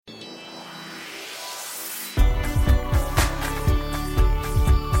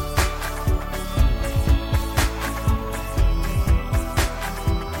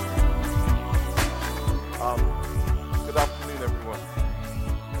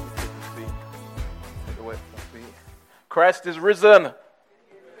Christ is risen.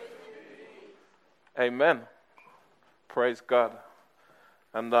 Amen. Praise God.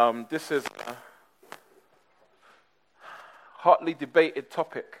 And this is a hotly debated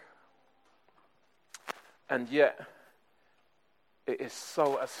topic. And yet, it is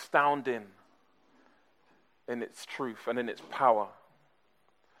so astounding in its truth and in its power.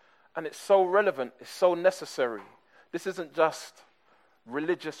 And it's so relevant, it's so necessary. This isn't just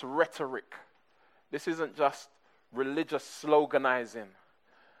religious rhetoric. This isn't just religious sloganizing.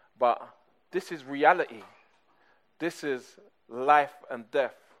 But this is reality. This is life and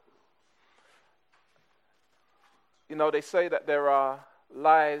death. You know, they say that there are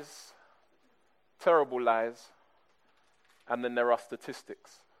lies, terrible lies, and then there are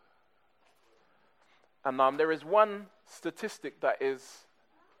statistics. And there is one statistic that is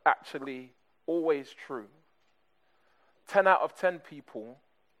actually always true. 10 out of 10 people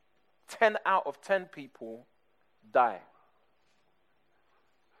die.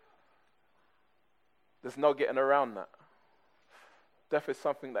 There's no getting around that. Death is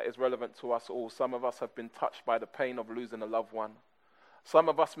something that is relevant to us all. Some of us have been touched by the pain of losing a loved one. Some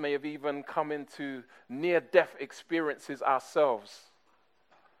of us may have even come into near-death experiences ourselves.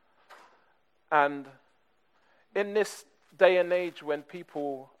 And in this day and age when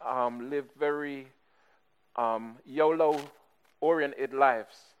people live very YOLO-oriented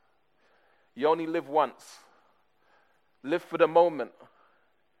lives, you only live once, live for the moment,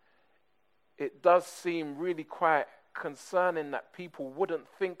 it does seem really quite concerning that people wouldn't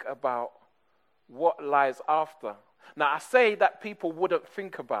think about what lies after. Now, I say that people wouldn't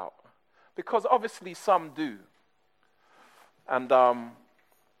think about, because obviously some do. And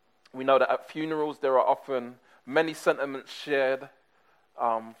we know that at funerals there are often many sentiments shared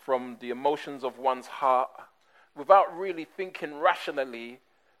from the emotions of one's heart without really thinking rationally,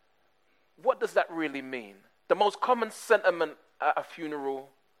 what does that really mean? The most common sentiment at a funeral,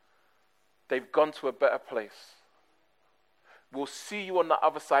 they've gone to a better place. We'll see you on the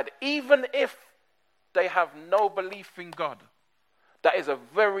other side, even if they have no belief in God. That is a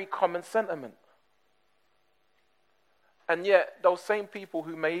very common sentiment. And yet, those same people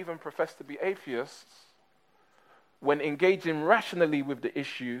who may even profess to be atheists, when engaging rationally with the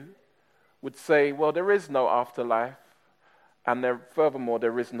issue, would say, well, there is no afterlife, and furthermore,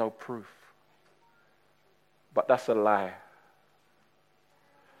 there is no proof. But that's a lie.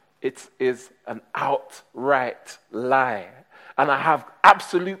 It is an outright lie. And I have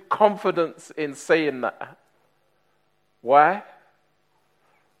absolute confidence in saying that. Why?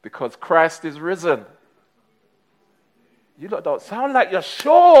 Because Christ is risen. You lot don't sound like you're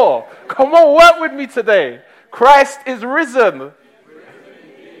sure. Come on, work with me today. Christ is risen.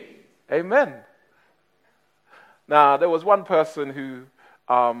 Amen. Now, there was one person who,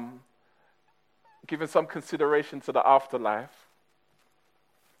 given some consideration to the afterlife,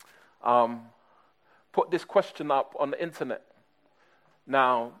 put this question up on the internet.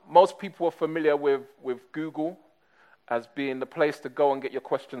 Now, most people are familiar with Google as being the place to go and get your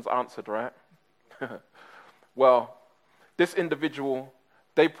questions answered, right? Well, this individual,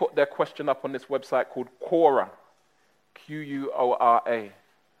 they put their question up on this website called Quora, Quora.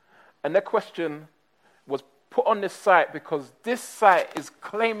 And their question was put on this site because this site is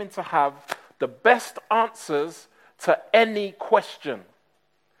claiming to have the best answers to any question.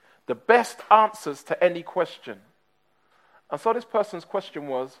 The best answers to any question. And so this person's question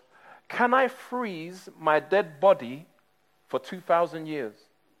was, can I freeze my dead body for 2,000 years?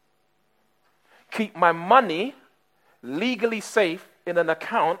 Keep my money legally safe in an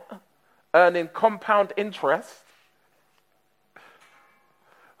account, earning compound interest,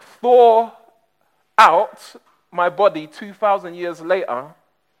 thaw out my body 2,000 years later,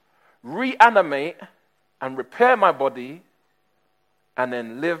 reanimate and repair my body, and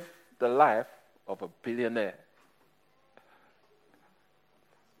then live the life of a billionaire.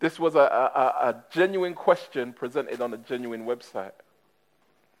 This was a genuine question presented on a genuine website.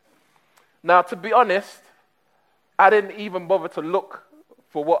 Now, to be honest, I didn't even bother to look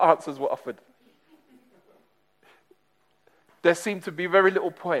for what answers were offered. There seemed to be very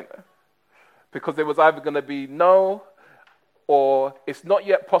little point, because there was either going to be no, or it's not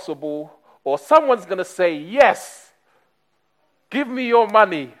yet possible, or someone's going to say, yes, give me your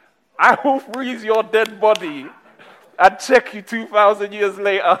money. I will freeze your dead body and check you 2,000 years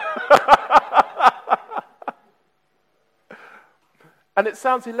later. And it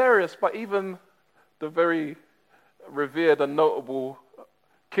sounds hilarious, but even the very revered and notable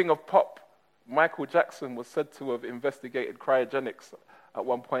king of pop, Michael Jackson, was said to have investigated cryogenics at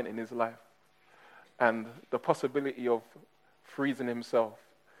one point in his life, and the possibility of freezing himself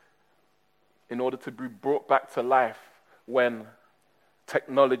in order to be brought back to life when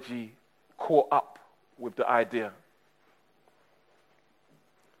technology caught up with the idea.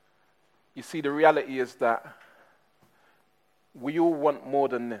 You see, the reality is that we all want more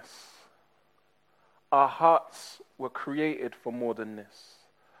than this. Our hearts were created for more than this.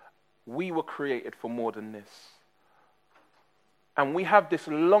 We were created for more than this. And we have this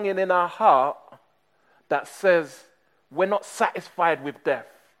longing in our heart that says we're not satisfied with death.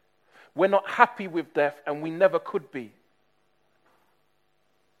 We're not happy with death, and we never could be.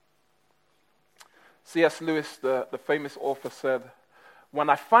 C.S. Lewis, the famous author, said, "When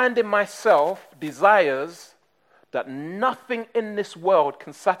I find in myself desires that nothing in this world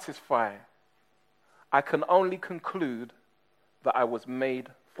can satisfy, I can only conclude that I was made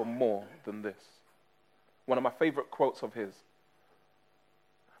for more than this." One of my favorite quotes of his.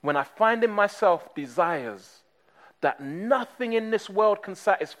 When I find in myself desires that nothing in this world can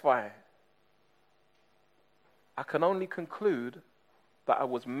satisfy, I can only conclude that I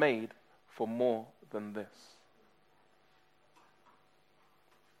was made for more than this.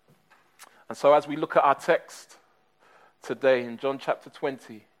 And so as we look at our text today in John chapter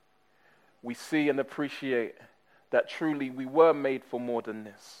 20, we see and appreciate that truly we were made for more than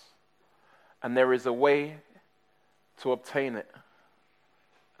this. And there is a way to obtain it.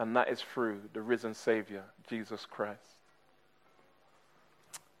 And that is through the risen Savior, Jesus Christ.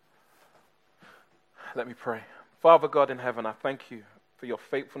 Let me pray. Father God in heaven, I thank you for your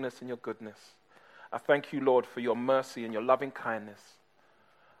faithfulness and your goodness. I thank you, Lord, for your mercy and your loving kindness.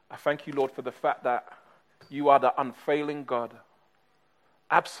 I thank you, Lord, for the fact that you are the unfailing God,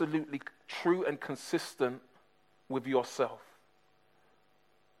 absolutely true and consistent with yourself.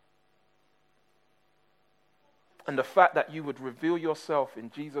 And the fact that you would reveal yourself in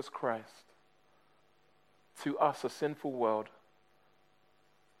Jesus Christ to us, a sinful world,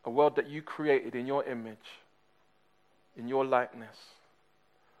 a world that you created in your image, in your likeness,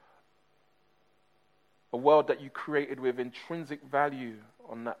 a world that you created with intrinsic value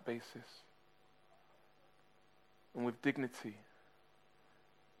on that basis, and with dignity.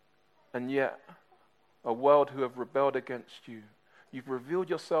 And yet, a world who have rebelled against you. You've revealed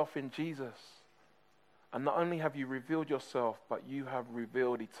yourself in Jesus. And not only have you revealed yourself, but you have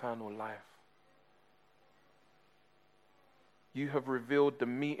revealed eternal life. You have revealed the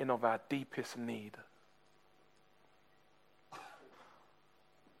meeting of our deepest need.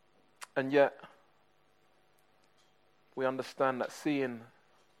 And yet, we understand that seeing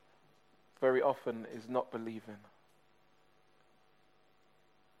very often is not believing.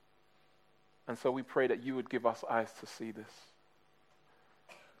 And so we pray that you would give us eyes to see this.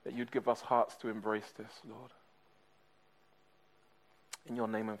 That you'd give us hearts to embrace this, Lord. In your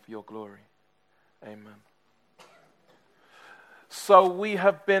name and for your glory. Amen. So we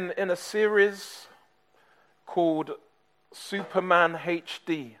have been in a series called Superman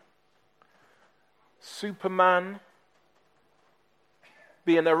HD. Superman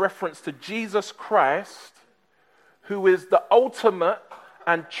being a reference to Jesus Christ, who is the ultimate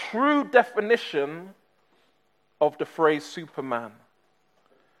and true definition of the phrase Superman.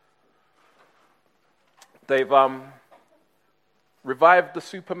 They've revived the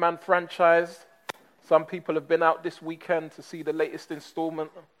Superman franchise. Some people have been out this weekend to see the latest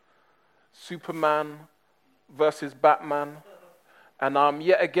installment, Superman versus Batman. And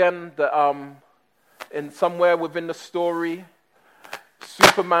yet again, in somewhere within the story,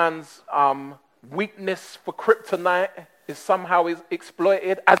 Superman's weakness for kryptonite is somehow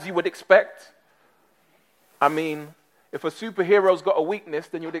exploited, as you would expect. I mean, if a superhero's got a weakness,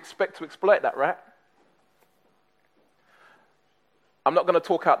 then you'd expect to exploit that, right? I'm not going to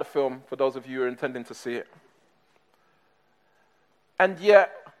talk out the film for those of you who are intending to see it. And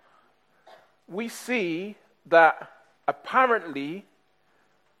yet, we see that apparently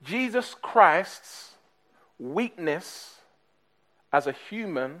Jesus Christ's weakness as a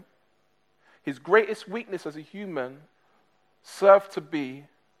human, his greatest weakness as a human, served to be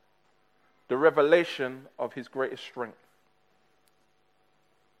the revelation of his greatest strength.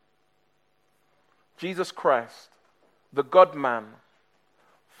 Jesus Christ, the God-man,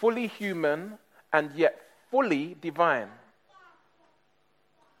 fully human and yet fully divine.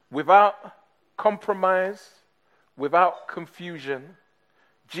 Without compromise, without confusion,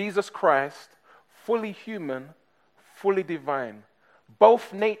 Jesus Christ, fully human, fully divine.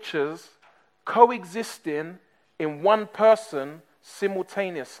 Both natures coexisting in one person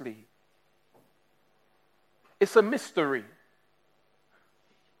simultaneously. It's a mystery.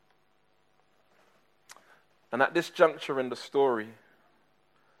 And at this juncture in the story,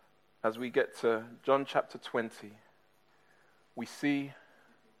 as we get to John chapter 20, we see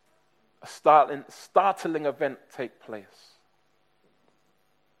a startling event take place.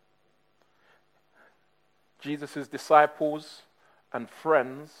 Jesus' disciples and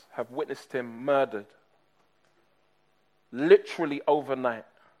friends have witnessed him murdered, literally overnight.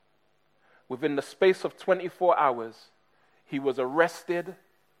 Within the space of 24 hours, he was arrested,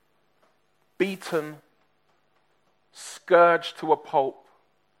 beaten, scourged to a pulp,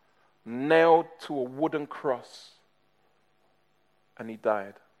 nailed to a wooden cross, and he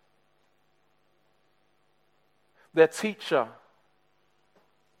died. Their teacher,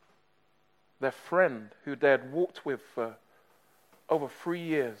 their friend who they had walked with for over 3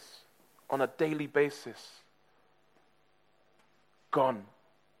 years on a daily basis, gone,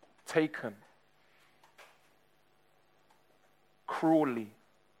 taken, cruelly.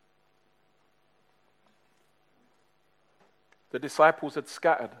 The disciples had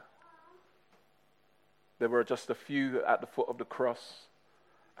scattered. There were just a few at the foot of the cross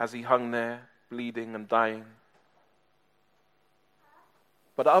as he hung there, bleeding and dying.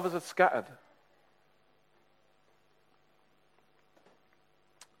 But the others had scattered.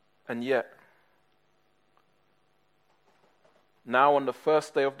 And yet, now on the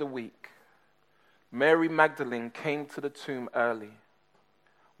first day of the week, Mary Magdalene came to the tomb early,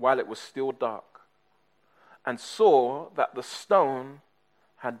 while it was still dark, and saw that the stone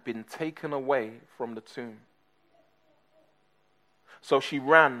had been taken away from the tomb. So she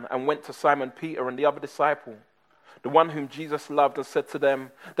ran and went to Simon Peter and the other disciple, the one whom Jesus loved, and said to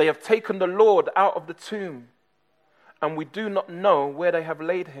them, "They have taken the Lord out of the tomb, and we do not know where they have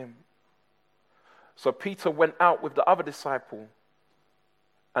laid him." So Peter went out with the other disciple,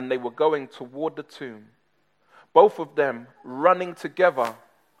 and they were going toward the tomb, both of them running together.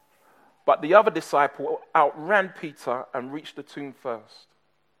 But the other disciple outran Peter and reached the tomb first.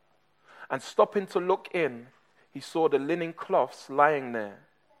 And stopping to look in, he saw the linen cloths lying there,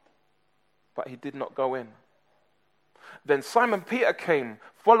 but he did not go in. Then Simon Peter came,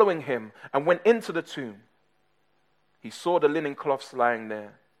 following him, and went into the tomb. He saw the linen cloths lying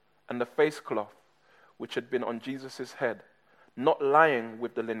there, and the face cloth, which had been on Jesus' head, not lying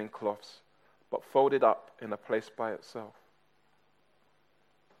with the linen cloths, but folded up in a place by itself.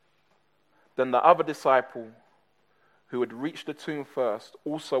 Then the other disciple, who had reached the tomb first,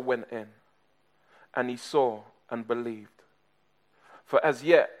 also went in, and he saw and believed. For as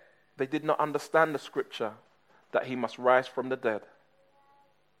yet they did not understand the scripture that he must rise from the dead.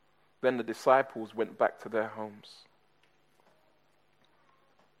 Then the disciples went back to their homes.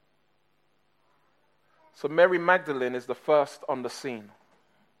 So Mary Magdalene is the first on the scene.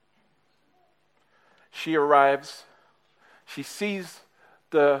 She arrives, she sees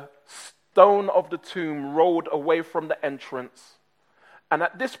the stone of the tomb rolled away from the entrance, and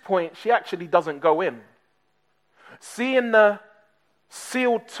at this point she actually doesn't go in. Seeing the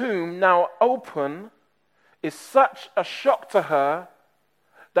sealed tomb now open is such a shock to her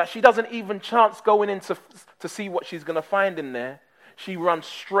that she doesn't even chance going in to see what she's going to find in there. She runs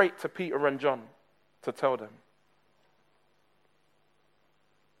straight to Peter and John to tell them.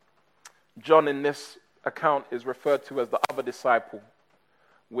 John in this account is referred to as the other disciple,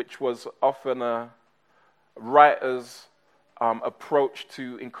 which was often a writer's approach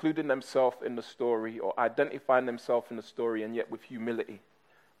to including themselves in the story or identifying themselves in the story, and yet with humility.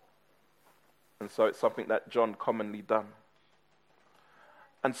 And so it's something that John commonly done.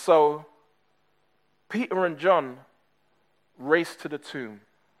 And so Peter and John race to the tomb.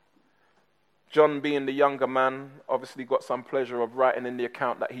 John, being the younger man, obviously got some pleasure of writing in the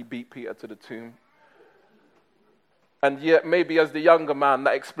account that he beat Peter to the tomb. And yet maybe as the younger man,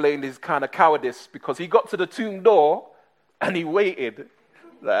 that explained his kind of cowardice, because he got to the tomb door and he waited.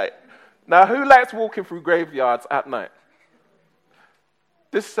 Now, who likes walking through graveyards at night?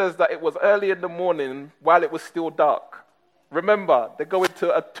 This says that it was early in the morning while it was still dark. Remember, they go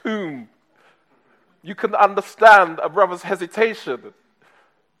into a tomb. You can understand a brother's hesitation.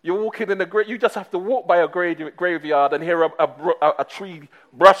 You're walking in you just have to walk by a graveyard and hear a tree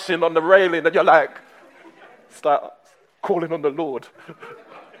brushing on the railing, and you're like, start calling on the Lord.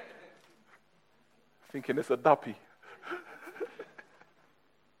 Thinking it's a duppy.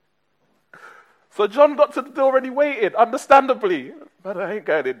 So John got to the door and he waited, understandably. But I ain't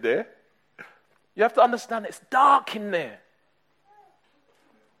going in there. You have to understand it's dark in there.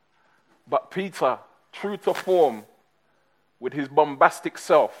 But Peter, true to form, with his bombastic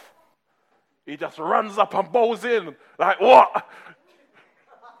self, he just runs up and bowls in. Like, what?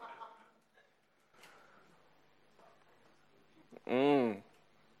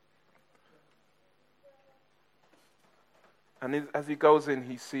 And as he goes in,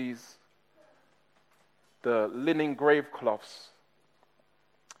 he sees the linen grave cloths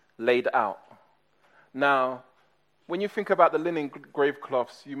laid out. Now, when you think about the linen grave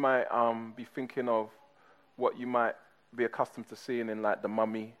cloths, you might be thinking of what you might be accustomed to seeing in like The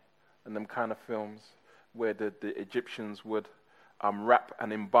Mummy and them kind of films, where the Egyptians would wrap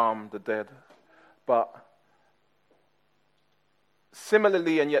and embalm the dead. But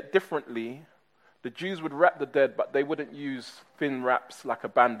similarly and yet differently, the Jews would wrap the dead, but they wouldn't use thin wraps like a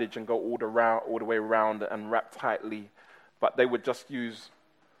bandage and go all the way around and wrap tightly. But they would just use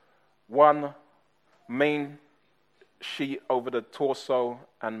one main sheet over the torso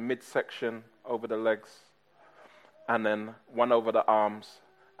and midsection over the legs, and then one over the arms,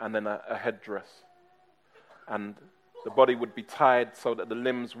 and then a headdress. And the body would be tied so that the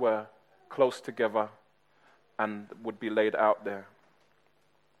limbs were close together and would be laid out there.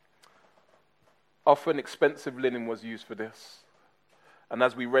 Often expensive linen was used for this. And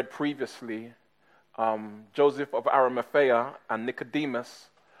as we read previously, Joseph of Arimathea and Nicodemus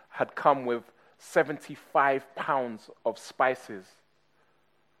had come with 75 pounds of spices.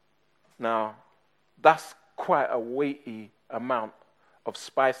 Now, that's quite a weighty amount of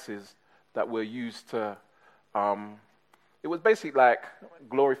spices that were used to, it was basically like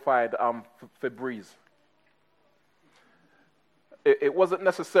glorified Febreze. It wasn't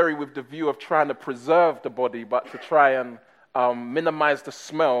necessary with the view of trying to preserve the body, but to try and minimize the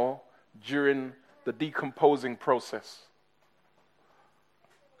smell during the decomposing process.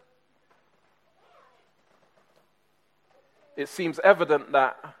 It seems evident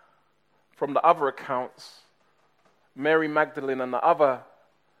that from the other accounts, Mary Magdalene and the other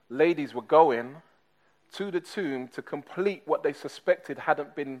ladies were going to the tomb to complete what they suspected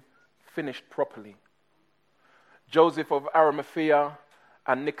hadn't been finished properly. Joseph of Arimathea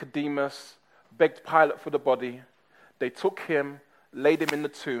and Nicodemus begged Pilate for the body. They took him, laid him in the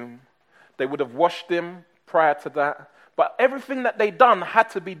tomb. They would have washed him prior to that, but everything that they'd done had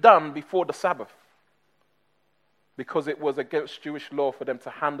to be done before the Sabbath, because it was against Jewish law for them to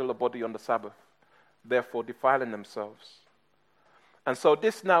handle a body on the Sabbath, therefore defiling themselves. And so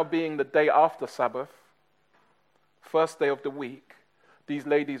this now being the day after Sabbath, first day of the week, these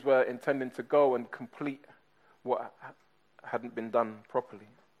ladies were intending to go and complete what hadn't been done properly.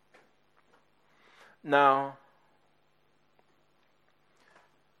 Now,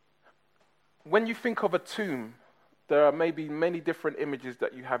 when you think of a tomb, there are maybe many different images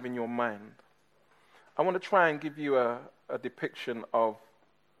that you have in your mind. I want to try and give you a depiction of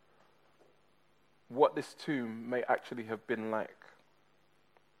what this tomb may actually have been like.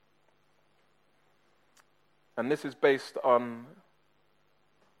 And this is based on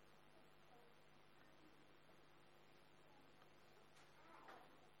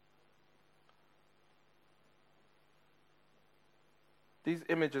these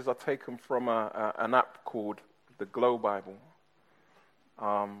images are taken from an app called the Glow Bible.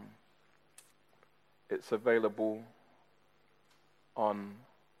 It's available on.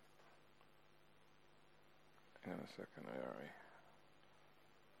 Hang on a second, all right.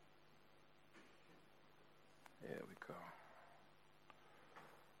 Here we go.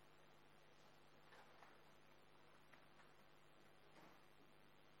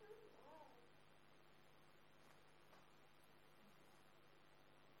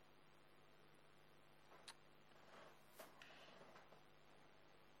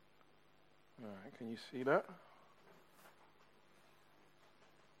 All right, can you see that?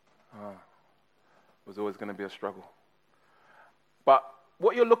 It was always going to be a struggle. But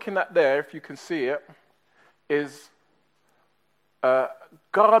what you're looking at there, if you can see it, is a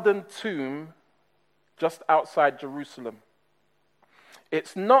garden tomb just outside Jerusalem.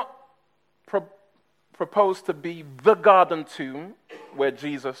 It's not proposed to be the garden tomb where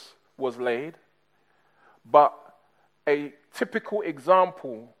Jesus was laid, but a typical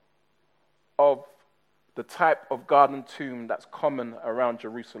example of the type of garden tomb that's common around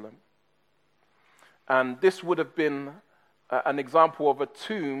Jerusalem. And this would have been an example of a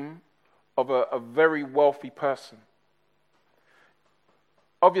tomb of a very wealthy person.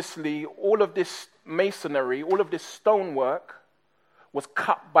 Obviously, all of this masonry, all of this stonework was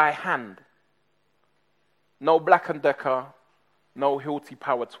cut by hand. No Black & Decker, no Hilti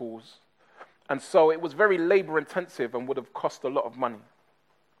power tools. And so it was very labor intensive and would have cost a lot of money.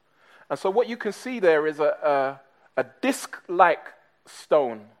 And so what you can see there is a disc-like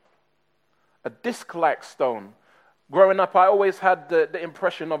stone. A disc-like stone. Growing up, I always had the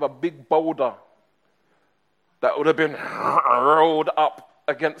impression of a big boulder that would have been rolled up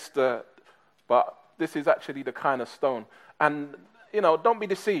against the... But this is actually the kind of stone. And, don't be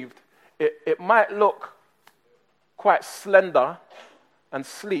deceived. It might look quite slender and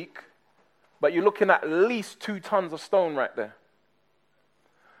sleek, but you're looking at least 2 tons of stone right there.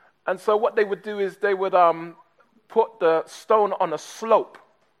 And so what they would do is they would put the stone on a slope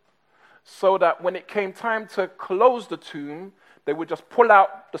so that when it came time to close the tomb, they would just pull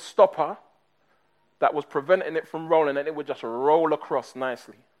out the stopper that was preventing it from rolling, and it would just roll across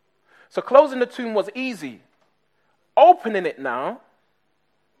nicely. So closing the tomb was easy. Opening it now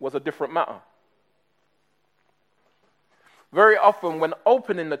was a different matter. Very often when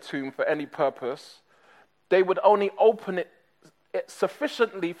opening the tomb for any purpose, they would only open it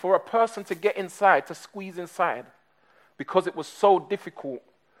sufficiently for a person to get inside, to squeeze inside, because it was so difficult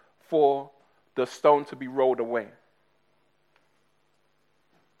for the stone to be rolled away.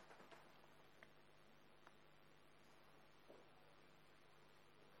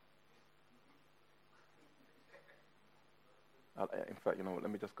 In fact, you know what,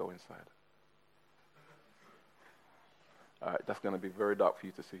 let me just go inside. All right, that's going to be very dark for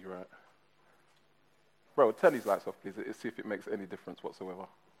you to see, right? Bro, turn these lights off, please. See if it makes any difference whatsoever.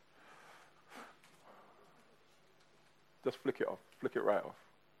 Just flick it off. Flick it right off.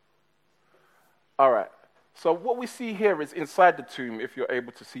 All right. So what we see here is inside the tomb, if you're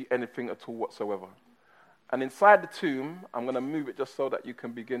able to see anything at all whatsoever. And inside the tomb, I'm going to move it just so that you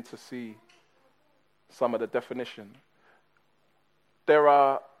can begin to see some of the definition. There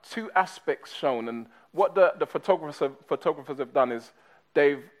are two aspects shown, and what the photographers have done is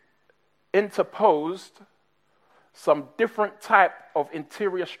they've interposed some different type of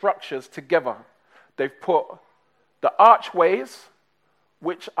interior structures together. They've put the archways,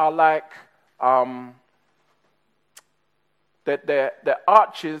 which are like they're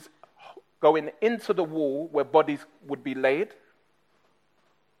arches going into the wall where bodies would be laid.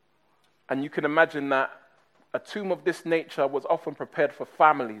 And you can imagine that a tomb of this nature was often prepared for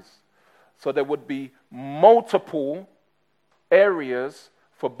families. So there would be multiple areas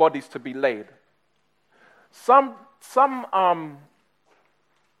for bodies to be laid. Some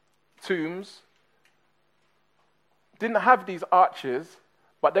tombs didn't have these arches,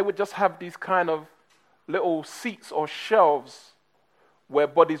 but they would just have these kind of little seats or shelves where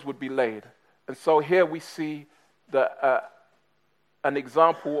bodies would be laid. And so here we see an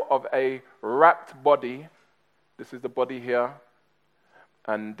example of a wrapped body. This is the body here,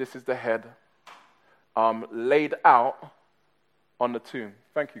 and this is the head, laid out on the tomb.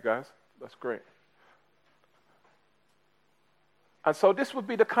 Thank you, guys. That's great. And so this would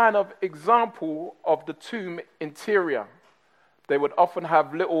be the kind of example of the tomb interior. They would often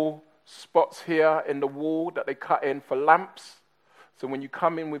have little spots here in the wall that they cut in for lamps. So when you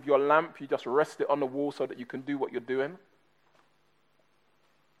come in with your lamp, you just rest it on the wall so that you can do what you're doing.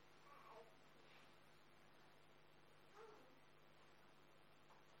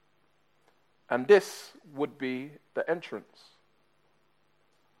 And this would be the entrance.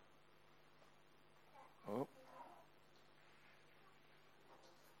 Oh.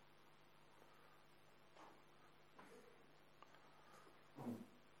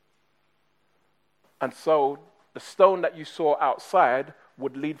 And so the stone that you saw outside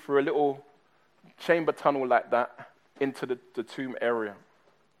would lead through a little chamber tunnel like that into the tomb area.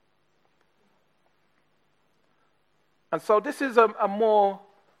 And so this is a more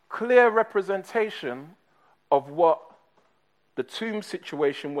clear representation of what the tomb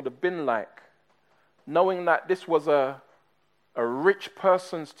situation would have been like, knowing that this was a rich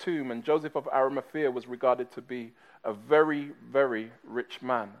person's tomb, and Joseph of Arimathea was regarded to be a very, very rich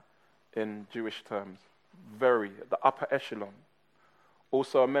man in Jewish terms. Very, the upper echelon.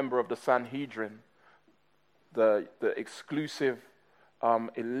 Also a member of the Sanhedrin, the exclusive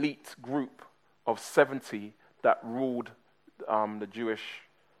elite group of 70 that ruled the Jewish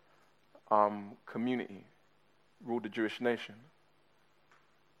community, ruled the Jewish nation.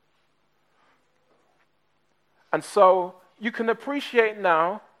 And so you can appreciate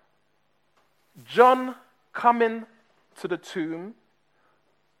now John coming to the tomb,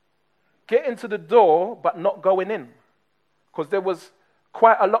 getting to the door but not going in, because there was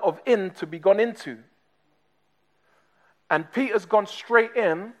quite a lot of in to be gone into. And Peter's gone straight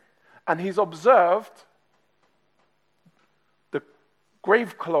in, and he's observed the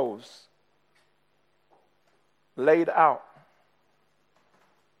grave clothes laid out.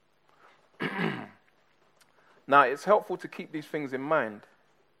 Now, it's helpful to keep these things in mind,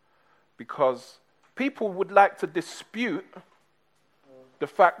 because people would like to dispute the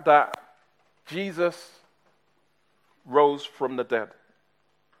fact that Jesus rose from the dead.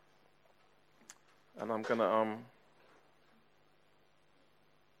 And I'm going to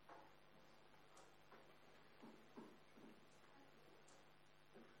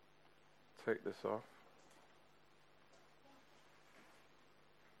take this off.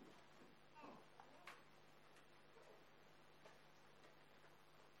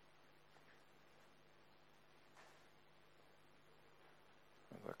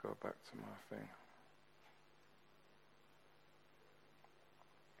 As I go back to my thing.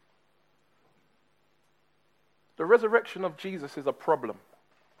 The resurrection of Jesus is a problem.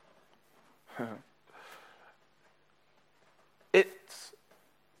 It's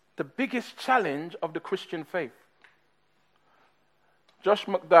the biggest challenge of the Christian faith. Josh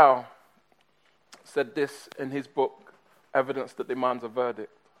McDowell said this in his book, Evidence That Demands a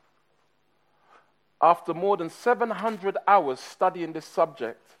Verdict. After more than 700 hours studying this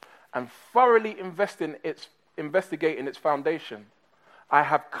subject and thoroughly investigating its foundation, I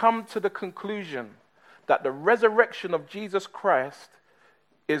have come to the conclusion that the resurrection of Jesus Christ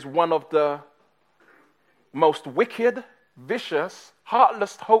is one of the most wicked, vicious,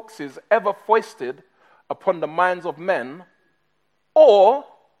 heartless hoaxes ever foisted upon the minds of men, or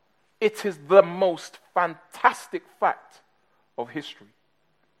it is the most fantastic fact of history.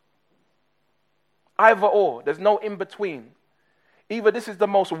 Either or, there's no in between. Either this is the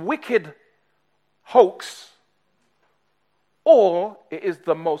most wicked hoax, or it is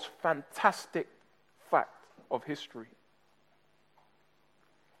the most fantastic fact of history.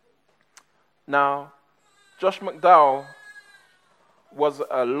 Now, Josh McDowell was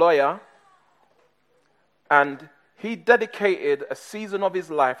a lawyer, and he dedicated a season of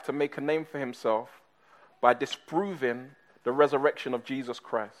his life to make a name for himself by disproving the resurrection of Jesus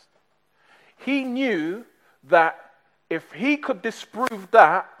Christ. He knew that if he could disprove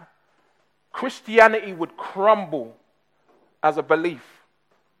that, Christianity would crumble as a belief,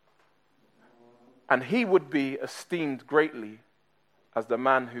 and he would be esteemed greatly as the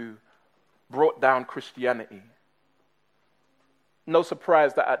man who brought down Christianity. No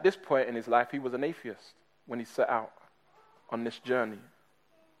surprise that at this point in his life, he was an atheist when he set out on this journey.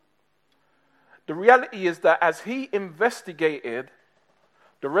 The reality is that as he investigated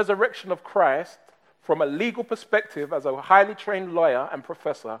the resurrection of Christ from a legal perspective as a highly trained lawyer and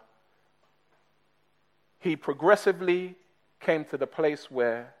professor, he progressively came to the place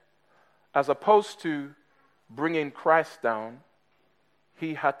where, as opposed to bringing Christ down,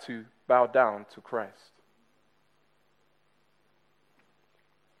 he had to bow down to Christ.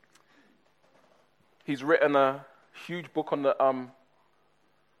 He's written a huge book on the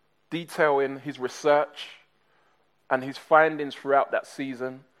detailing his research and his findings throughout that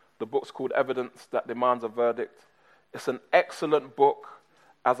season. The book's called Evidence That Demands a Verdict. It's an excellent book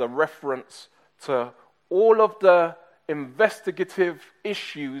as a reference to all of the investigative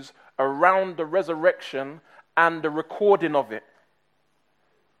issues around the resurrection and the recording of it.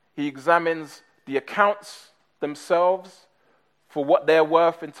 He examines the accounts themselves for what they're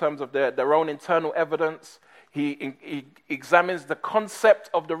worth in terms of their own internal evidence. He examines the concept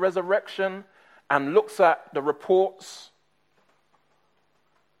of the resurrection and looks at the reports,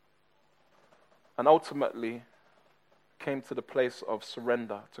 and ultimately came to the place of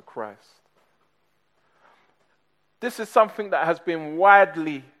surrender to Christ. This is something that has been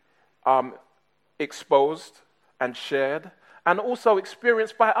widely exposed and shared, and also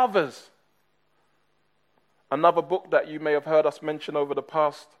experienced by others. Another book that you may have heard us mention over the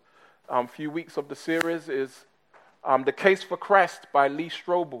past few weeks of the series is The Case for Christ by Lee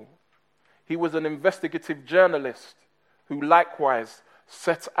Strobel. He was an investigative journalist who likewise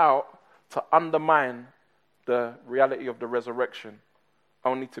set out to undermine the reality of the resurrection,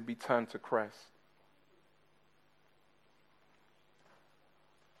 only to be turned to Christ.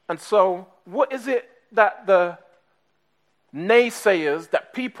 And so, what is it that the naysayers,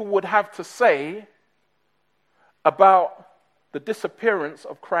 that people would have to say about the disappearance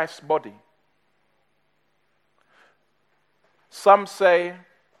of Christ's body? Some say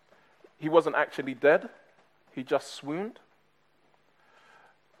he wasn't actually dead, he just swooned.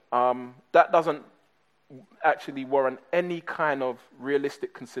 That doesn't actually warrant any kind of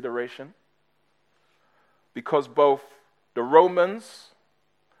realistic consideration, because both the Romans,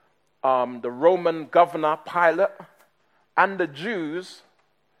 the Roman governor Pilate, and the Jews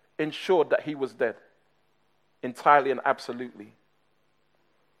ensured that he was dead, entirely and absolutely.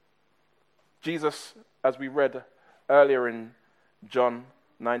 Jesus, as we read earlier in John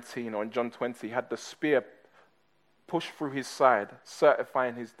 19 or in John 20, had the spear pushed through his side,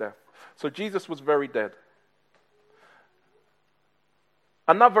 certifying his death. So Jesus was very dead.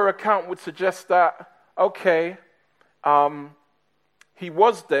 Another account would suggest that, okay, he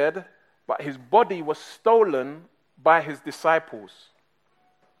was dead, but his body was stolen by his disciples.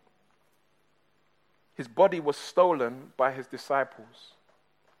 His body was stolen by his disciples.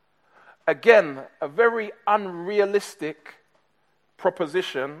 Again, a very unrealistic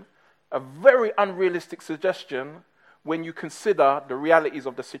proposition, a very unrealistic suggestion when you consider the realities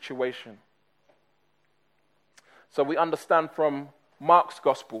of the situation. So we understand from Mark's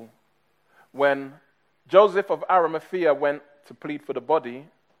gospel, when Joseph of Arimathea went to plead for the body,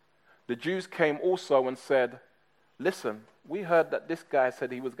 the Jews came also and said, listen, we heard that this guy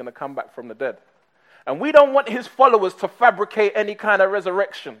said he was going to come back from the dead. And we don't want his followers to fabricate any kind of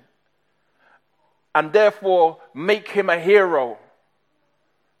resurrection and therefore make him a hero.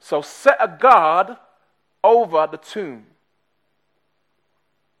 So set a guard over the tomb.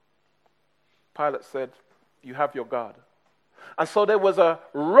 Pilate said, you have your guard. And so there was a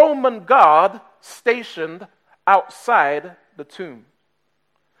Roman guard stationed outside the tomb.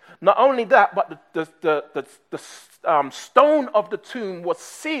 Not only that, but the stone of the tomb was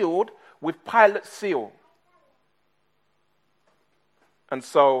sealed with Pilate's seal. And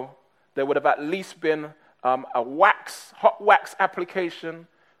so there would have at least been a hot wax application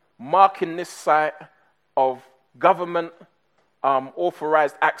marking this site of government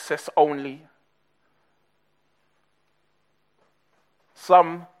authorized access only.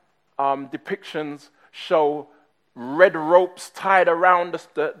 Some depictions show red ropes tied around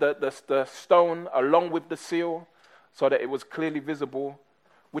the stone along with the seal so that it was clearly visible.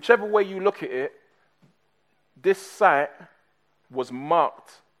 Whichever way you look at it, this site was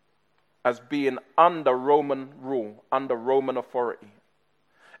marked as being under Roman rule, under Roman authority.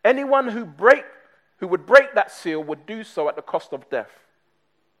 Anyone who would break that seal would do so at the cost of death.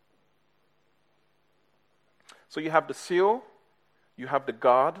 So you have the seal, you have the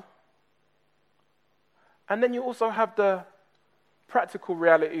guard, and then you also have the practical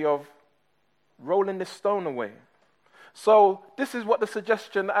reality of rolling this stone away. So this is what the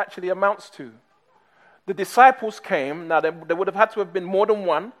suggestion actually amounts to. The disciples came. Now, there would have had to have been more than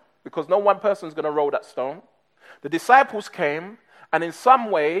one, because no one person is going to roll that stone. The disciples came, and in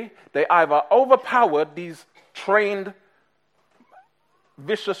some way, they either overpowered these trained,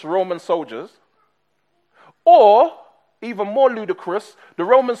 vicious Roman soldiers, or, even more ludicrous, the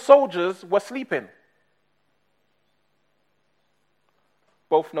Roman soldiers were sleeping.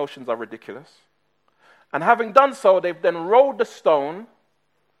 Both notions are ridiculous. And having done so, they've then rolled the stone,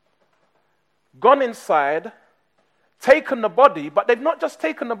 gone inside, taken the body, but they've not just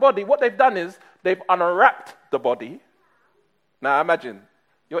taken the body. What they've done is they've unwrapped the body. Now imagine,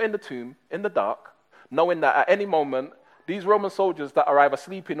 you're in the tomb, in the dark, knowing that at any moment, these Roman soldiers that are either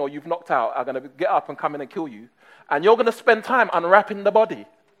sleeping or you've knocked out are going to get up and come in and kill you. And you're going to spend time unwrapping the body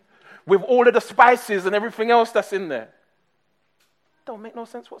with all of the spices and everything else that's in there. Don't make no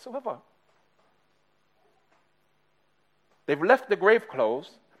sense whatsoever. They've left the grave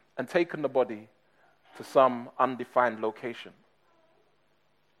clothes and taken the body to some undefined location.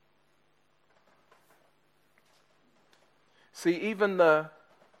 See, even the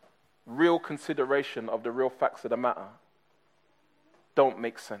real consideration of the real facts of the matter don't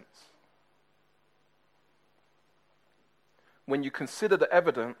make sense. When you consider the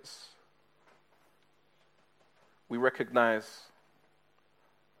evidence, we recognize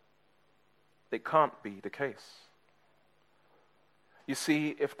it can't be the case. You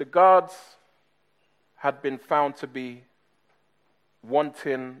see, if the guards had been found to be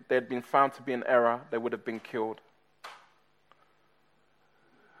wanting, they had been found to be in error, they would have been killed.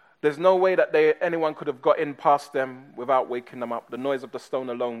 There's no way that anyone could have got in past them without waking them up. The noise of the stone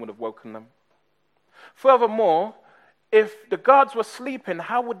alone would have woken them. Furthermore, if the guards were sleeping,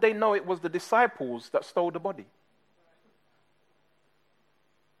 how would they know it was the disciples that stole the body?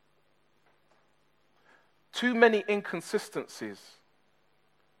 Too many inconsistencies.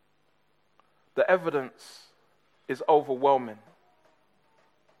 The evidence is overwhelming.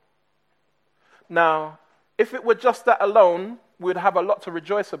 Now, if it were just that alone, we'd have a lot to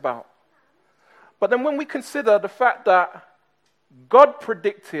rejoice about. But then when we consider the fact that God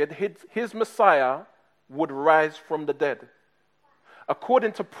predicted his Messiah would rise from the dead.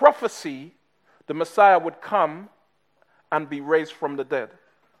 According to prophecy, the Messiah would come and be raised from the dead.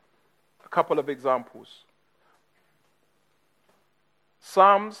 A couple of examples.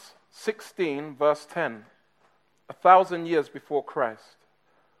 Psalms 16, verse 10, 1,000 years before Christ.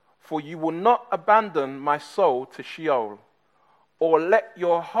 For you will not abandon my soul to Sheol, or let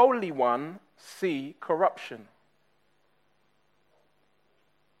your Holy One see corruption.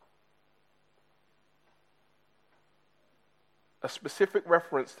 A specific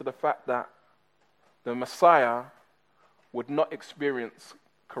reference to the fact that the Messiah would not experience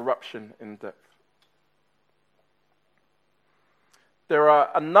corruption in death. There are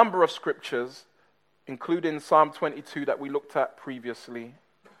a number of scriptures, including Psalm 22 that we looked at previously,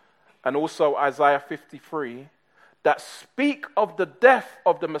 and also Isaiah 53, that speak of the death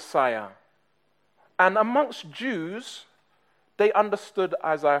of the Messiah. And amongst Jews, they understood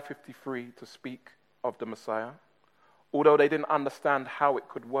Isaiah 53 to speak of the Messiah. although they didn't understand how it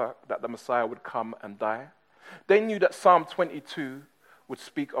could work, that the Messiah would come and die. They knew that Psalm 22 would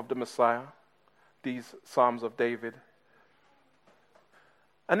speak of the Messiah, these Psalms of David.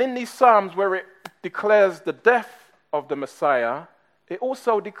 And in these Psalms where it declares the death of the Messiah, it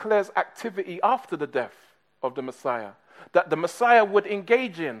also declares activity after the death of the Messiah, that the Messiah would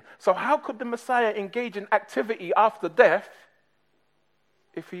engage in. So how could the Messiah engage in activity after death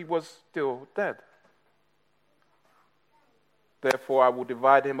if he was still dead? Therefore I will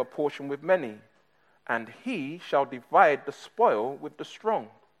divide him a portion with many, and he shall divide the spoil with the strong.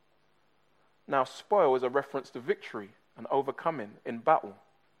 Now spoil is a reference to victory and overcoming in battle.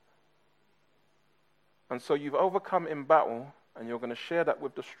 And so you've overcome in battle, and you're going to share that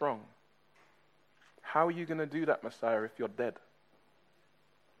with the strong. How are you going to do that, Messiah, if you're dead?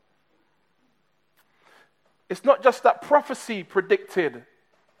 It's not just that prophecy predicted,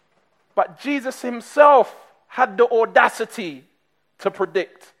 but Jesus himself had the audacity to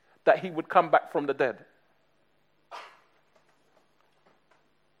predict that he would come back from the dead.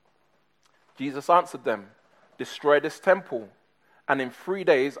 Jesus answered them, "Destroy this temple, and in 3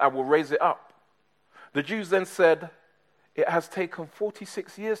 days I will raise it up." The Jews then said, "It has taken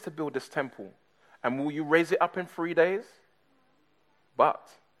 46 years to build this temple, and will you raise it up in 3 days?"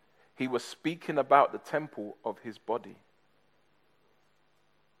 But he was speaking about the temple of his body.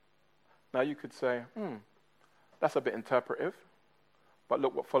 Now you could say, that's a bit interpretive, but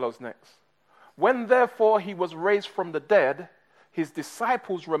look what follows next. When therefore he was raised from the dead, his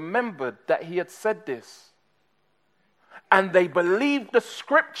disciples remembered that he had said this, and they believed the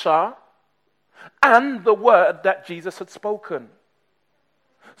scripture and the word that Jesus had spoken.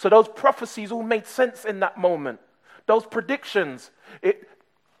 So those prophecies all made sense in that moment. Those predictions,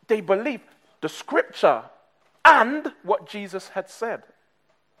 they believed the scripture and what Jesus had said.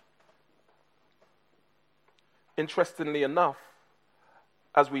 Interestingly enough,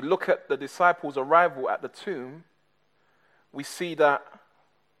 as we look at the disciples' arrival at the tomb, we see that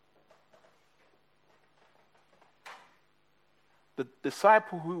the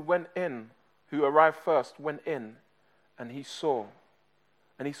disciple who arrived first, went in, and he saw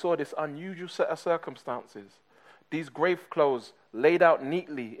this unusual set of circumstances. These grave clothes laid out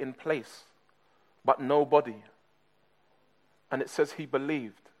neatly in place, but no body. And it says he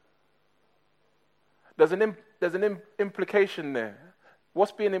believed. There's an implication there.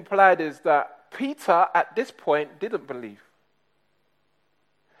 What's being implied is that Peter, at this point, didn't believe.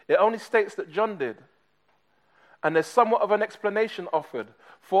 It only states that John did. And there's somewhat of an explanation offered.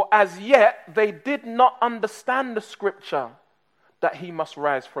 For as yet, they did not understand the scripture that he must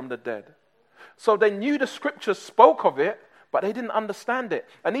rise from the dead. So they knew the scriptures spoke of it, but they didn't understand it.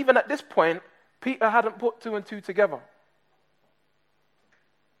 And even at this point, Peter hadn't put two and two together.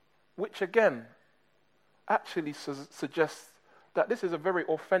 Which again, actually suggests that this is a very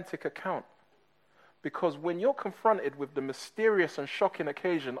authentic account. Because when you're confronted with the mysterious and shocking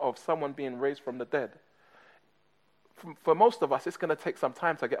occasion of someone being raised from the dead, for most of us, it's going to take some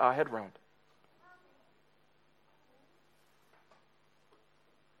time to get our head round.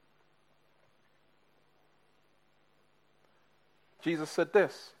 Jesus said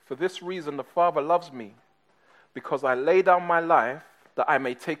this, "For this reason the Father loves me, because I lay down my life that I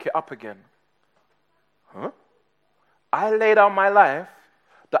may take it up again." Huh? I lay down my life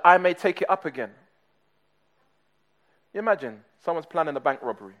that I may take it up again. You imagine someone's planning a bank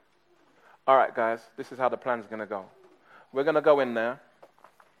robbery. All right, guys, this is how the plan's going to go. We're going to go in there,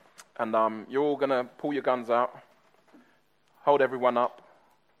 and you're all going to pull your guns out, hold everyone up.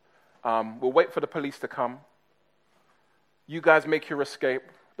 We'll wait for the police to come. You guys make your escape.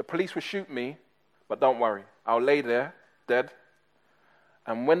 The police will shoot me, but don't worry. I'll lay there, dead.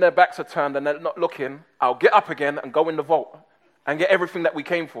 And when their backs are turned and they're not looking, I'll get up again and go in the vault and get everything that we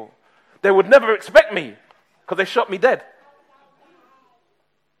came for. They would never expect me because they shot me dead.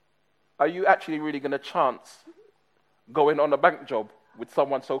 Are you actually really going to chance going on a bank job with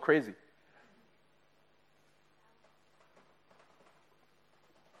someone so crazy?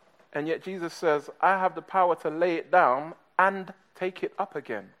 And yet Jesus says, I have the power to lay it down and take it up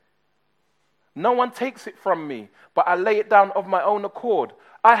again. No one takes it from me, but I lay it down of my own accord.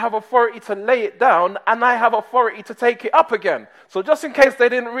 I have authority to lay it down, and I have authority to take it up again. So just in case they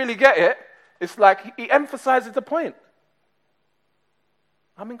didn't really get it, it's like he emphasizes the point.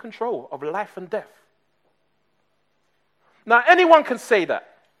 I'm in control of life and death. Now, anyone can say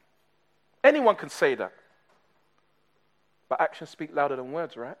that. Anyone can say that. But actions speak louder than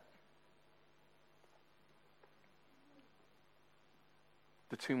words, right?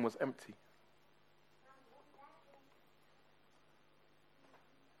 The tomb was empty.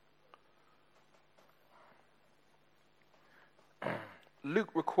 Luke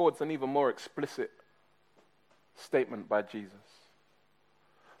records an even more explicit statement by Jesus.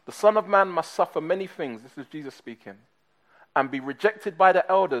 The Son of Man must suffer many things, this is Jesus speaking, and be rejected by the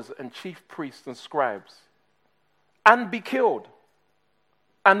elders and chief priests and scribes, and be killed,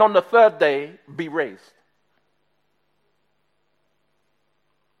 and on the third day be raised.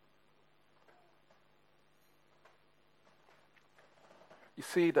 You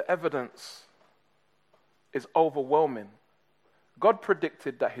see, the evidence is overwhelming. God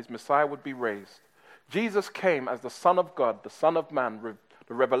predicted that his Messiah would be raised. Jesus came as the Son of God, the Son of Man,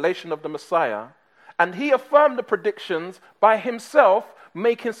 the revelation of the Messiah, and he affirmed the predictions by himself,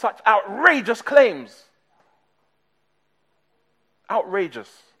 making such outrageous claims.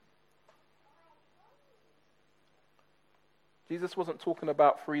 Outrageous. Jesus wasn't talking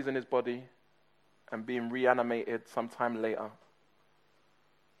about freezing his body and being reanimated sometime later.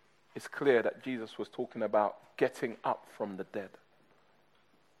 It's clear that Jesus was talking about getting up from the dead.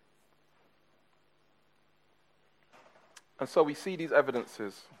 And so we see these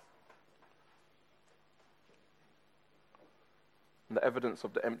evidences. And the evidence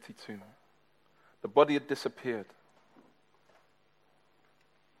of the empty tomb. The body had disappeared.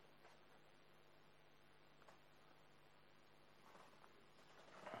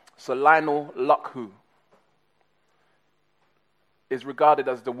 Sir Lionel Luckhoo is regarded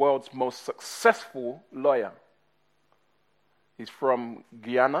as the world's most successful lawyer. He's from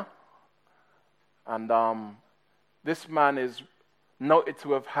Guyana, and this man is noted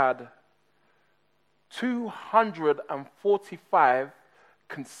to have had 245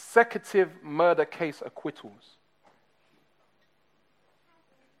 consecutive murder case acquittals.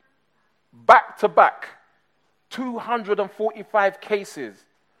 Back to back, 245 cases,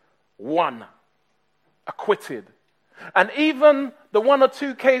 one acquitted. And even the one or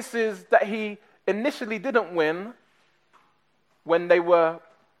two cases that he initially didn't win, when they were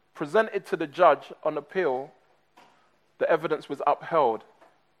presented to the judge on appeal, the evidence was upheld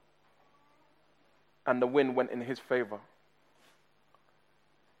and the win went in his favor.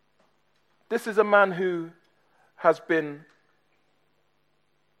 This is a man who has been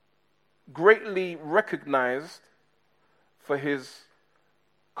greatly recognized for his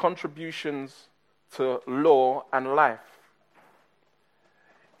contributions to law and life.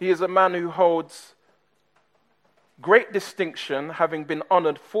 He is a man who holds great distinction, having been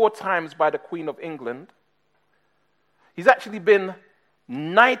honored 4 times by the Queen of England. He's actually been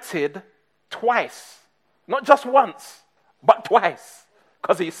knighted twice. Not just once, but twice,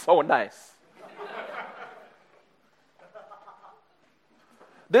 because he's so nice.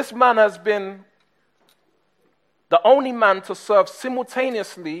 This man has been the only man to serve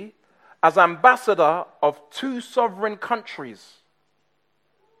simultaneously as ambassador of 2 sovereign countries.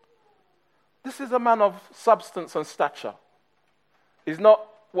 This is a man of substance and stature. He's not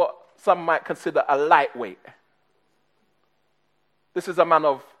what some might consider a lightweight. This is a man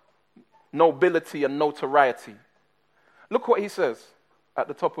of nobility and notoriety. Look what he says at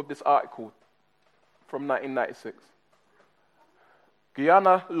the top of this article from 1996.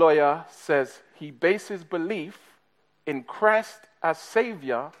 Guyana lawyer says he bases belief in Christ as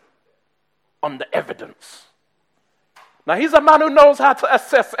Savior on the evidence. Now, he's a man who knows how to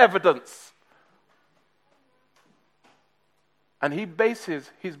assess evidence. And he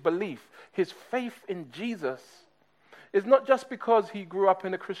bases his belief, his faith in Jesus, is not just because he grew up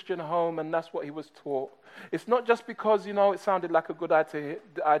in a Christian home and that's what he was taught. It's not just because, it sounded like a good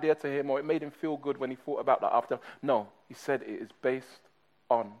idea to him or it made him feel good when he thought about that after. No, he said it is based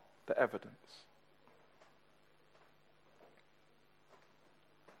on the evidence.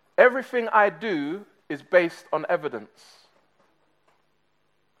 Everything I do is based on evidence.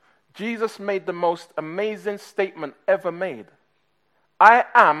 Jesus made the most amazing statement ever made. I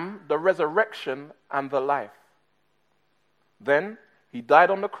am the resurrection and the life. Then he died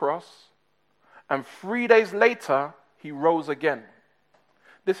on the cross, and 3 days later, he rose again.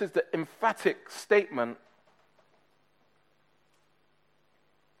 This is the emphatic statement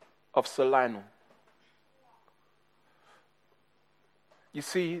of Sir Lionel. You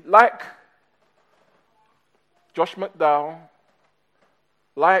see, like Josh McDowell,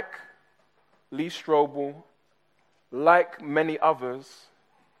 like Lee Strobel, like many others,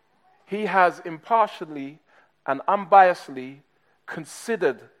 he has impartially and unbiasedly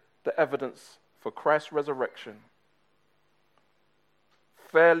considered the evidence for Christ's resurrection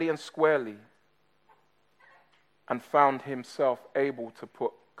fairly and squarely and found himself able to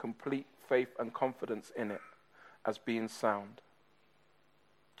put complete faith and confidence in it as being sound.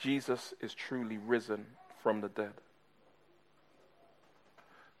 Jesus is truly risen from the dead.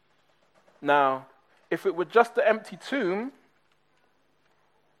 Now, if it were just the empty tomb,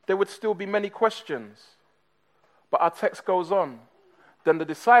 there would still be many questions. But our text goes on. Then the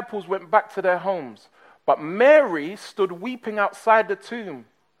disciples went back to their homes. But Mary stood weeping outside the tomb.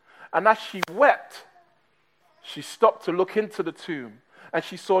 And as she wept, she stopped to look into the tomb. And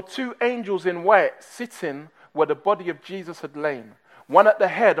she saw two angels in white sitting where the body of Jesus had lain, one at the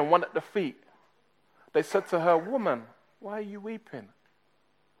head and one at the feet. They said to her, "Woman, why are you weeping?"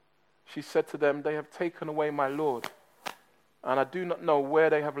 She said to them, "They have taken away my Lord, and I do not know where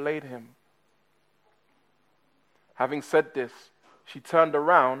they have laid him." Having said this, she turned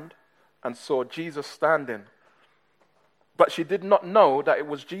around and saw Jesus standing. But she did not know that it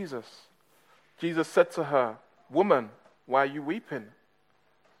was Jesus. Jesus said to her, "Woman, why are you weeping?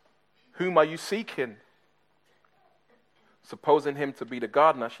 Whom are you seeking?" Supposing him to be the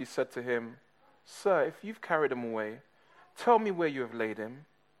gardener, she said to him, "Sir, if you've carried him away, tell me where you have laid him,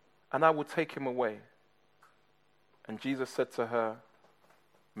 and I will take him away." And Jesus said to her,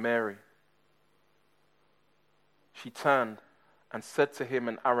 "Mary." She turned and said to him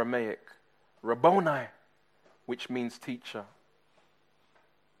in Aramaic, "Rabboni," which means teacher.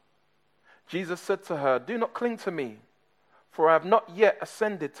 Jesus said to her, "Do not cling to me, for I have not yet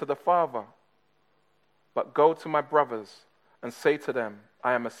ascended to the Father. But go to my brothers and say to them,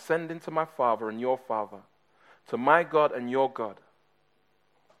 I am ascending to my Father and your Father, to my God and your God."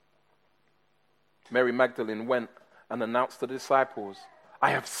 Mary Magdalene went and announced to the disciples,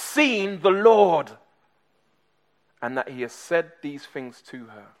 "I have seen the Lord," and that he has said these things to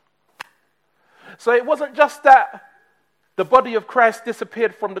her. So it wasn't just that the body of Christ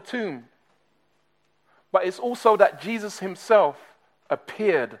disappeared from the tomb, but it's also that Jesus himself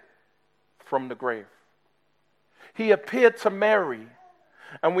appeared from the grave. He appeared to Mary,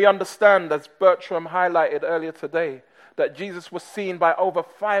 and we understand, as Bertram highlighted earlier today, that Jesus was seen by over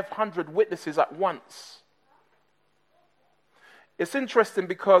 500 witnesses at once. It's interesting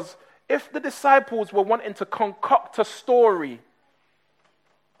because if the disciples were wanting to concoct a story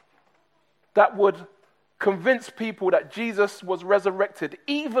that would convince people that Jesus was resurrected,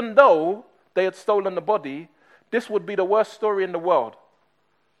 even though they had stolen the body, this would be the worst story in the world.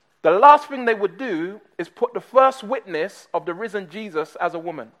 The last thing they would do is put the first witness of the risen Jesus as a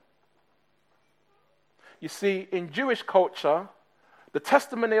woman. You see, in Jewish culture, the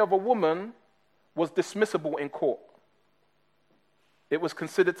testimony of a woman was dismissible in court. It was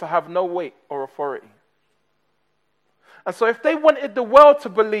considered to have no weight or authority. And so if they wanted the world to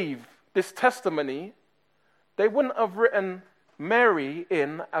believe this testimony, they wouldn't have written Mary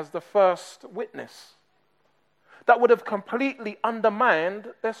in as the first witness. That would have completely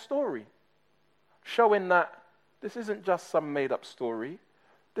undermined their story, showing that this isn't just some made-up story.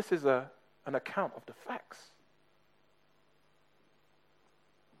 This is an account of the facts.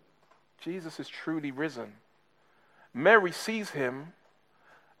 Jesus is truly risen. Mary sees him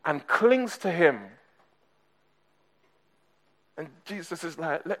and clings to him. And Jesus is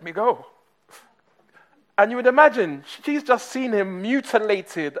like, "Let me go." And you would imagine, she's just seen him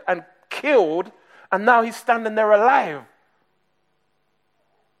mutilated and killed, and now he's standing there alive.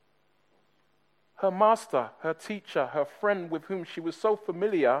 Her master, her teacher, her friend with whom she was so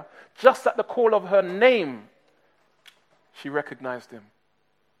familiar, just at the call of her name, she recognized him.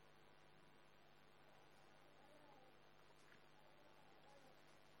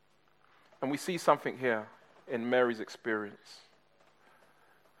 And we see something here in Mary's experience.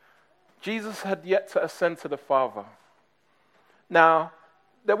 Jesus had yet to ascend to the Father. Now,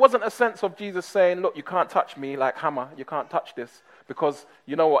 there wasn't a sense of Jesus saying, "Look, you can't touch me like hammer, you can't touch this, because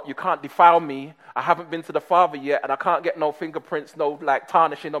you know what, you can't defile me. I haven't been to the Father yet, and I can't get no fingerprints, no like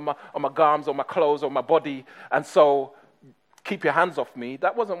tarnishing on my gums, on my clothes, on my body, and so keep your hands off me."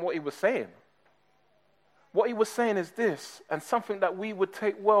 That wasn't what he was saying. What he was saying is this, and something that we would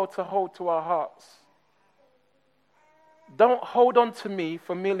take well to hold to our hearts. Don't hold on to me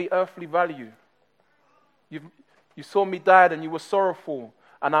for merely earthly value. You saw me died and you were sorrowful,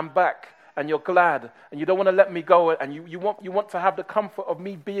 and I'm back and you're glad, and you don't want to let me go, and you want to have the comfort of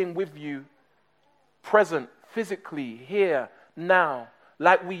me being with you, present, physically, here, now,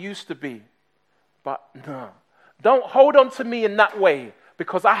 like we used to be. But no, don't hold on to me in that way,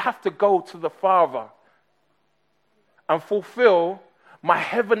 because I have to go to the Father and fulfill my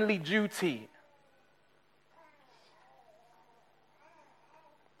heavenly duty.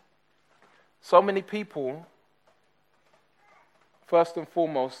 So many people, first and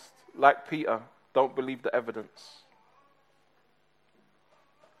foremost, like Peter, don't believe the evidence.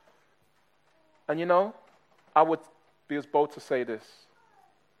 And you know, I would be as bold to say this.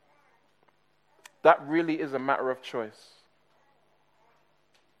 That really is a matter of choice.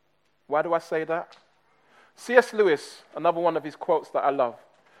 Why do I say that? C.S. Lewis, another one of his quotes that I love,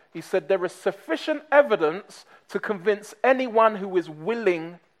 He said, there is sufficient evidence to convince anyone who is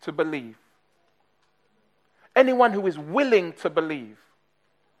willing to believe. Anyone who is willing to believe.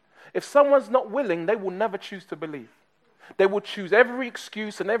 If someone's not willing, they will never choose to believe. They will choose every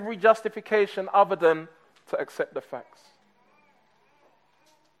excuse and every justification other than to accept the facts.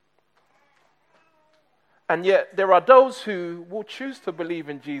 And yet, there are those who will choose to believe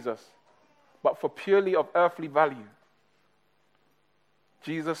in Jesus, but for purely of earthly value.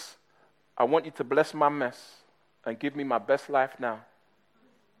 Jesus, I want you to bless my mess and give me my best life now.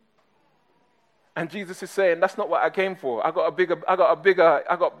 And Jesus is saying, that's not what I came for. I got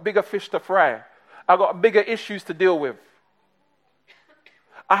bigger fish to fry. I got bigger issues to deal with.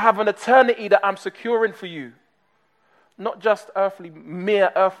 I have an eternity that I'm securing for you. Not just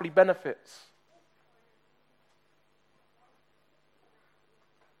mere earthly benefits.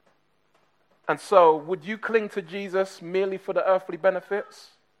 And so, would you cling to Jesus merely for the earthly benefits?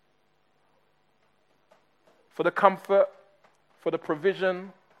 For the comfort, for the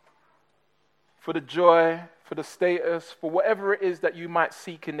provision, for the joy, for the status, for whatever it is that you might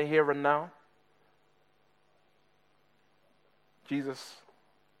seek in the here and now? Jesus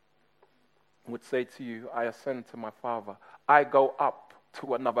would say to you, I ascend to my Father. I go up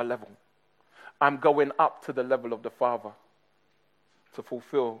to another level. I'm going up to the level of the Father to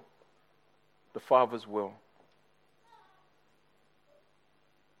fulfill the Father's will.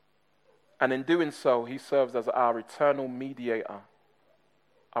 And in doing so, he serves as our eternal mediator,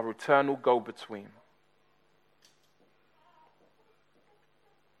 our eternal go-between.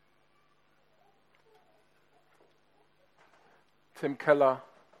 Tim Keller,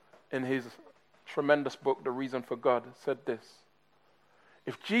 in his tremendous book, The Reason for God, said this: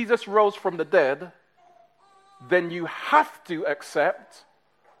 if Jesus rose from the dead, then you have to accept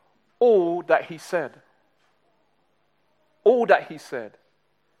all that he said. All that he said.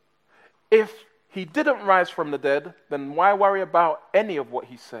 If he didn't rise from the dead, then why worry about any of what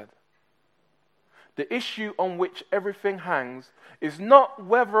he said? The issue on which everything hangs is not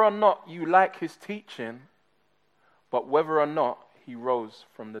whether or not you like his teaching, but whether or not he rose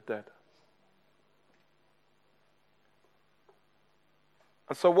from the dead.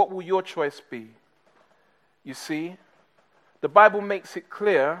 And so what will your choice be? You see, the Bible makes it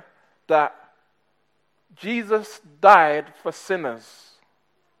clear that Jesus died for sinners.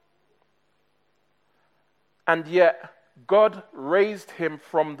 And yet, God raised him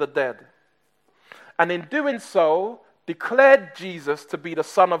from the dead. And in doing so, declared Jesus to be the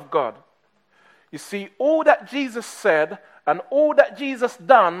Son of God. You see, all that Jesus said and all that Jesus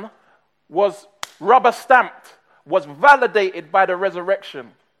done was rubber stamped, was validated by the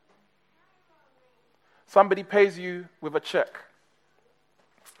resurrection. Somebody pays you with a check.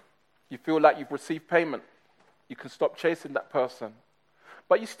 You feel like you've received payment. You can stop chasing that person.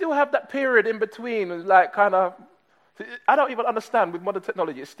 But you still have that period in between, like kind of, I don't even understand with modern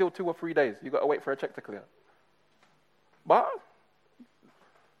technology, it's still 2 or 3 days. You've got to wait for a check to clear. But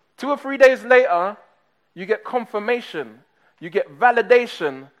 2 or 3 days later, you get confirmation, you get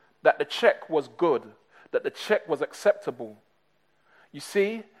validation that the check was good, that the check was acceptable. You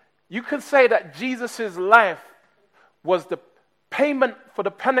see, you can say that Jesus' life was the payment for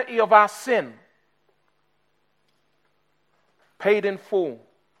the penalty of our sin. Paid in full.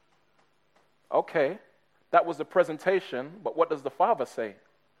 Okay, that was the presentation, but what does the Father say?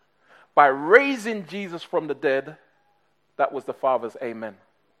 By raising Jesus from the dead, that was the Father's amen.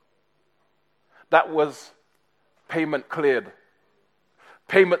 That was payment cleared.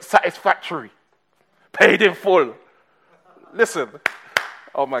 Payment satisfactory. Paid in full. Listen,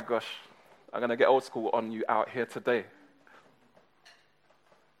 oh my gosh, I'm going to get old school on you out here today.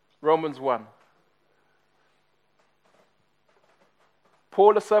 Romans 1.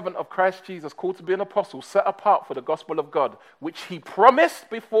 Paul, a servant of Christ Jesus, called to be an apostle, set apart for the gospel of God, which he promised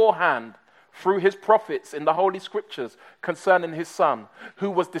beforehand through his prophets in the Holy Scriptures concerning his Son, who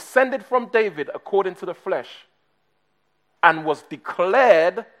was descended from David according to the flesh, and was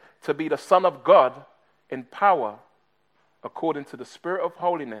declared to be the Son of God in power according to the Spirit of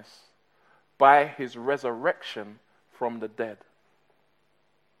holiness by his resurrection from the dead.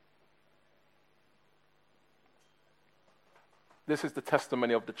 This is the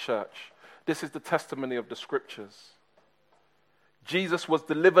testimony of the church. This is the testimony of the Scriptures. Jesus was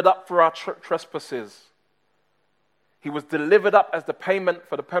delivered up for our trespasses. He was delivered up as the payment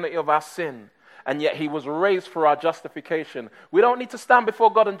for the penalty of our sin. And yet he was raised for our justification. We don't need to stand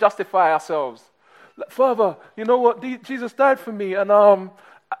before God and justify ourselves. Father, you know what? Jesus died for me. And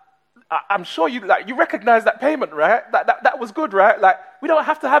I'm sure you recognize that payment, right? That was good, right? We don't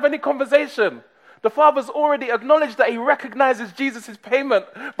have to have any conversation. The Father's already acknowledged that he recognizes Jesus' payment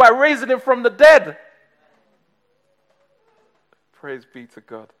by raising him from the dead. Praise be to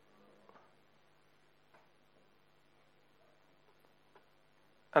God.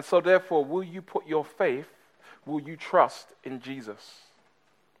 And so therefore, will you put your faith, will you trust in Jesus?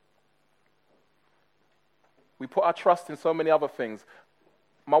 We put our trust in so many other things.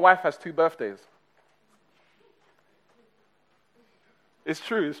 My wife has 2 birthdays. It's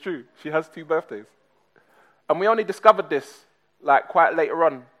true. She has 2 birthdays. And we only discovered this like quite later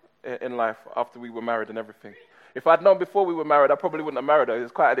on in life after we were married and everything. If I'd known before we were married, I probably wouldn't have married her.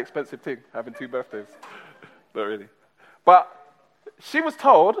 It's quite an expensive thing, having 2 birthdays. Not really. But she was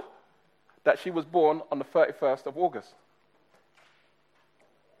told that she was born on the 31st of August.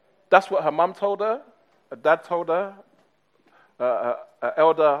 That's what her mum told her, her dad told her, her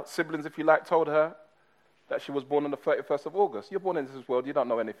elder siblings, if you like, told her that she was born on the 31st of August. You're born into this world, you don't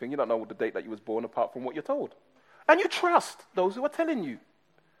know anything, you don't know the date that you was born apart from what you're told. And you trust those who are telling you.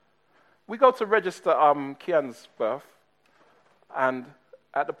 We go to register Kian's birth, and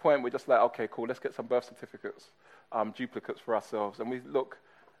at the point we're just like, okay, cool, let's get some birth certificates, duplicates for ourselves. And we look,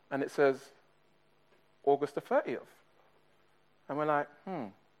 and it says August the 30th. And we're like,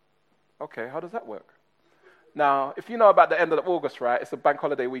 okay, how does that work? Now, if you know about the end of August, right, it's a bank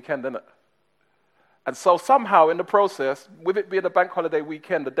holiday weekend, isn't it? And so somehow in the process, with it being a bank holiday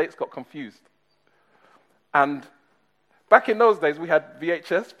weekend, the dates got confused. And back in those days, we had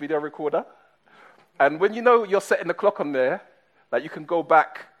VHS, video recorder. And when you know you're setting the clock on there, like you can go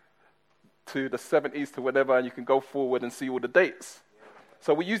back to the 70s to whenever, and you can go forward and see all the dates.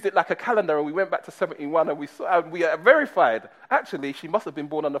 So we used it like a calendar, and we went back to 71, and we verified, actually, she must have been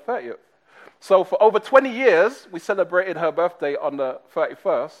born on the 30th. So for over 20 years, we celebrated her birthday on the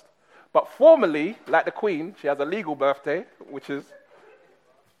 31st. But formally, like the Queen, she has a legal birthday, which is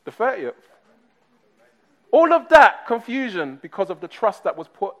the 30th. All of that confusion because of the trust that was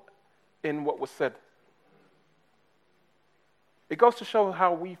put in what was said. It goes to show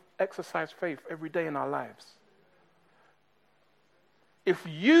how we exercise faith every day in our lives. If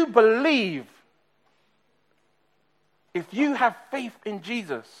you believe, if you have faith in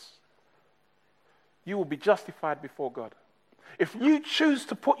Jesus, you will be justified before God. If you choose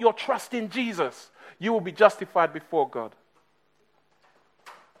to put your trust in Jesus, you will be justified before God.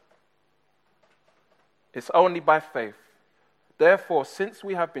 It's only by faith. Therefore, since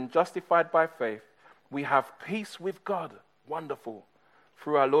we have been justified by faith, we have peace with God. Wonderful.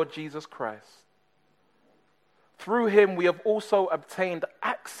 Through our Lord Jesus Christ. Through him we have also obtained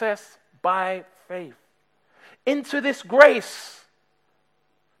access by faith into this grace,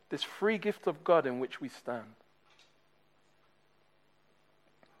 this free gift of God in which we stand.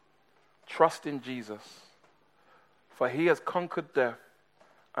 Trust in Jesus, for he has conquered death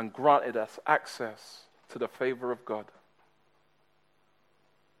and granted us access to the favor of God.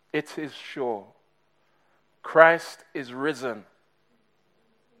 It is sure. Christ is risen.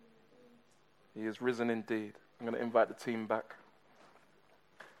 He is risen indeed. I'm going to invite the team back.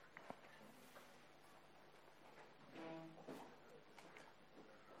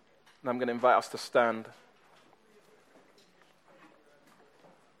 And I'm going to invite us to stand.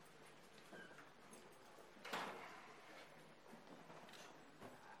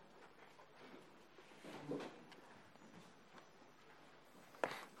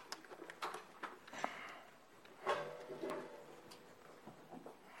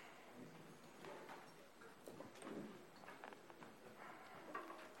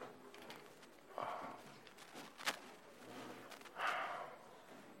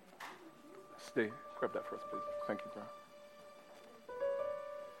 Steve, grab that for us, please. Thank you, bro.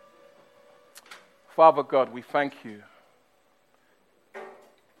 Father God, we thank you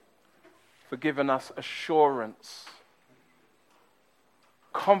for giving us assurance,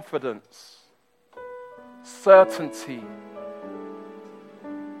 confidence, certainty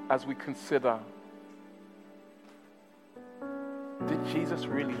as we consider, did Jesus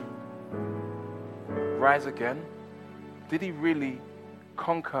really rise again? Did he really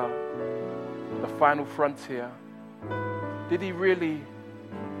conquer the final frontier? Did he really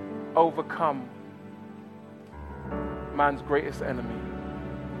overcome man's greatest enemy?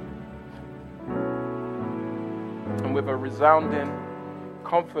 And with a resounding,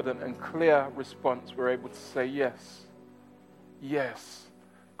 confident and clear response, we're able to say yes. Yes,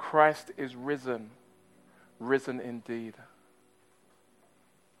 Christ is risen, risen indeed.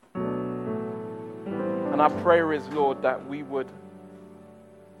 And our prayer is, Lord, that we would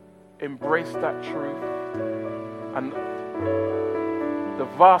embrace that truth and the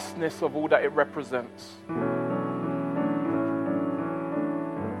vastness of all that it represents.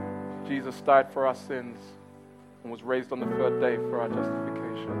 Jesus died for our sins and was raised on the third day for our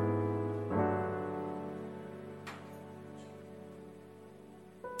justification.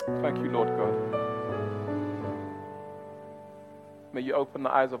 Thank you, Lord God. May you open the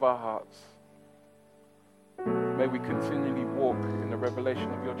eyes of our hearts. May we continually walk in the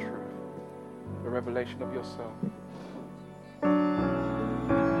revelation of your truth, the revelation of yourself. Amen.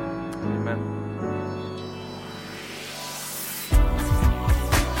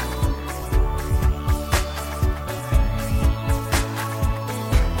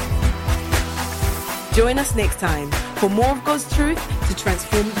 Join us next time for more of God's truth to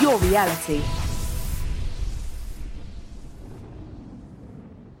transform your reality.